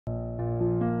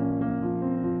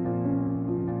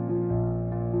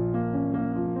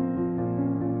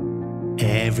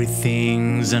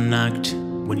Everything's an act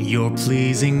when you're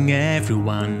pleasing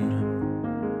everyone,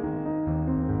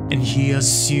 and he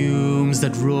assumes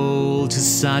that role to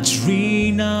such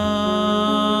renown.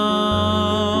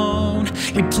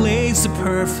 He plays the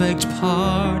perfect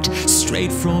part,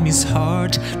 straight from his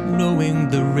heart, knowing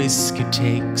the risk it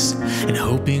takes, and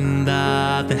hoping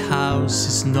that the house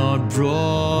is not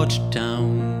brought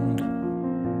down.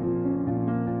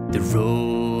 The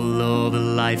role of a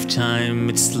lifetime,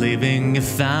 it's living a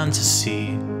fantasy,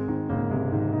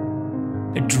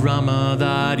 a drama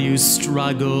that you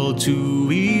struggle to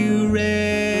erase.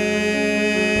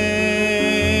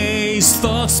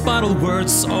 Thoughts battle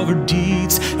words over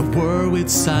deeds, a war with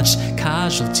such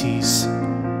casualties,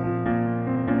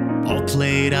 all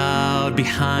played out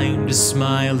behind a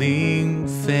smiling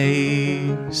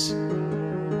face.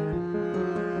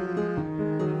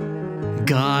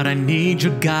 God, I need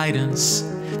your guidance.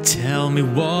 Tell me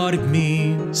what it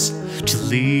means to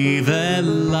live a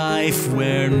life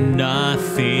where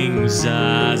nothing's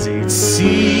as it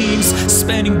seems.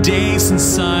 Spending days in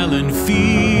silent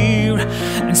fear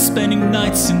and spending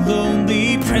nights in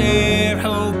lonely prayer,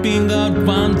 hoping that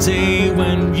one day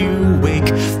when you wake,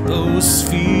 those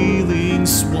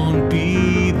feelings won't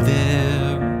be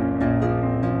there.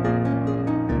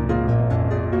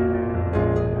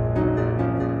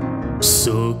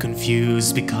 So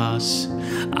confused because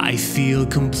I feel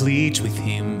complete with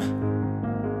him.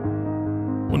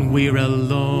 When we're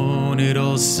alone, it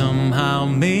all somehow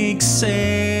makes sense.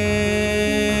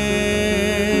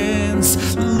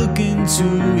 Look into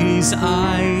his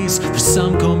eyes for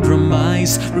some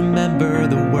compromise. Remember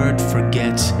the word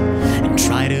forget, and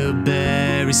try to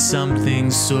bury something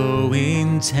so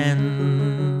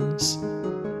intense.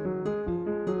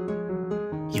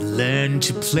 You learn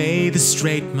to play the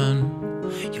straight man,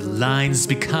 your lines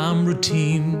become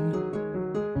routine,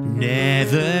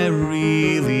 never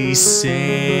really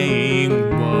saying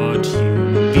what you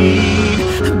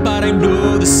mean. But I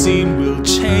know the scene will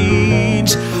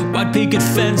change. White picket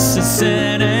fences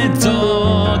and a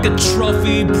dog, a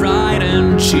trophy bride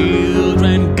and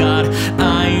children. God,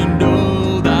 I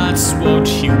know that's what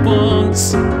he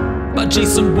wants. But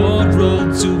Jason, what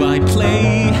role do I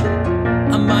play?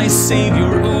 Am I a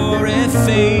savior or a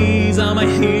phase? Am I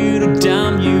here to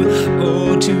damn you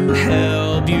or to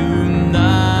help you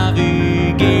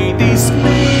navigate this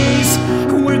maze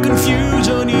where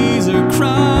confusion is a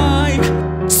crime?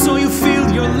 So you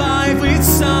fill your life with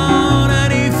sound,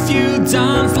 and if you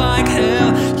dance like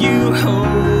hell, you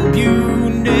hope you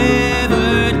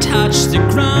never touch the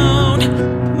ground.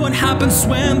 What happens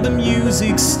when the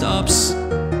music stops?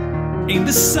 In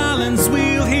the silence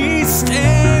will he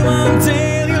stay? One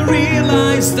day you'll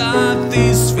realize that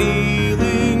these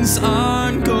feelings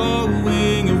aren't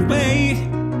going away.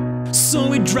 So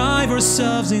we drive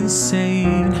ourselves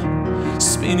insane,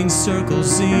 spinning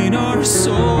circles in our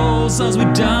souls as we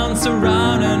dance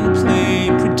around and play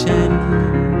pretend.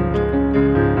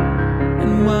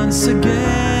 And once again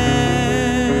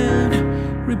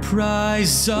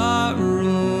reprise our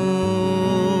role.